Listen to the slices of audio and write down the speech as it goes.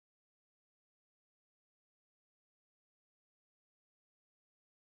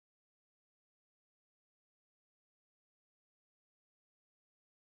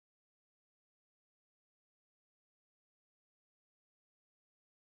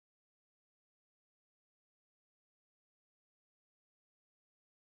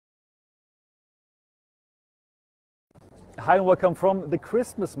Hi and welcome from the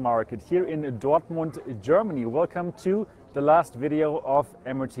Christmas market here in Dortmund, Germany. Welcome to the last video of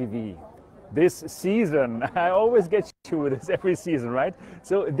MRTV. This season, I always get you with this every season, right?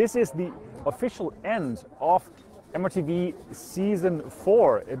 So this is the official end of MRTV season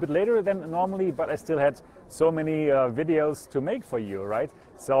 4. A bit later than normally, but I still had so many videos to make for you, right?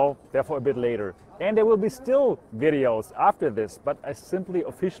 So therefore a bit later. And there will be still videos after this, but I simply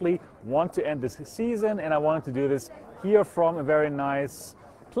officially want to end this season, and I wanted to do this here from a very nice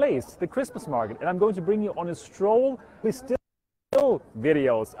place, the Christmas market. And I'm going to bring you on a stroll. We still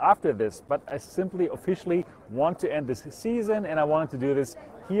videos after this, but I simply officially want to end this season, and I wanted to do this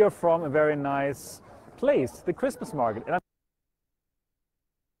here from a very nice place, the Christmas market. And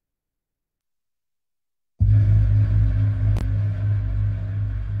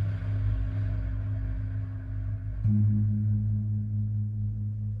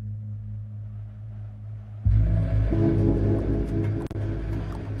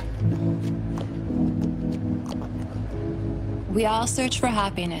We all search for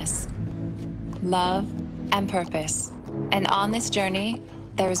happiness, love, and purpose. And on this journey,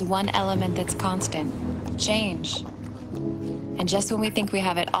 there is one element that's constant: change. And just when we think we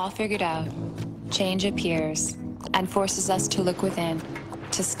have it all figured out, change appears and forces us to look within,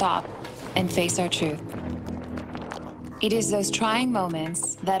 to stop and face our truth. It is those trying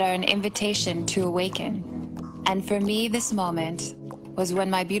moments that are an invitation to awaken. And for me, this moment was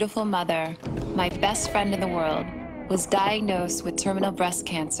when my beautiful mother, my best friend in the world, was diagnosed with terminal breast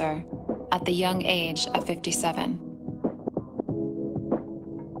cancer at the young age of 57.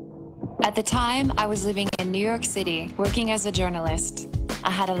 At the time, I was living in New York City, working as a journalist.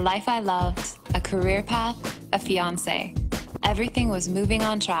 I had a life I loved, a career path, a fiance. Everything was moving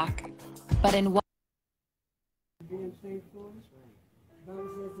on track. But in one being thankful, the Bible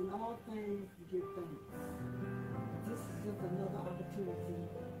says in all things to give thanks. This is just another opportunity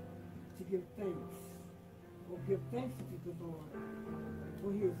to give thanks. Or give thanks to the Lord,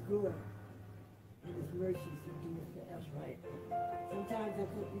 for He is good, and His mercies endure forever. Right. Sometimes I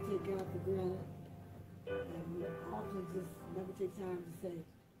think we take God for granted, and we often just never take time to say,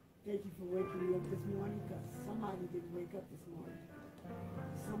 thank you for waking me up this morning, because somebody didn't wake up this morning.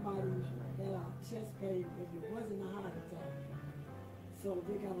 Somebody had a chest pain, but it wasn't a heart attack. So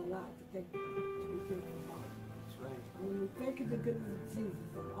they got a lot to be thankful about. That's right. When we think of the goodness of Jesus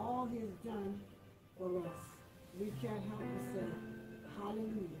and all He has done for us, we can't help but say,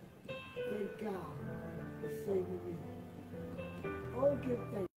 hallelujah, thank God for saving me. Oh, give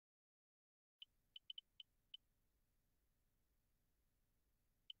thanks.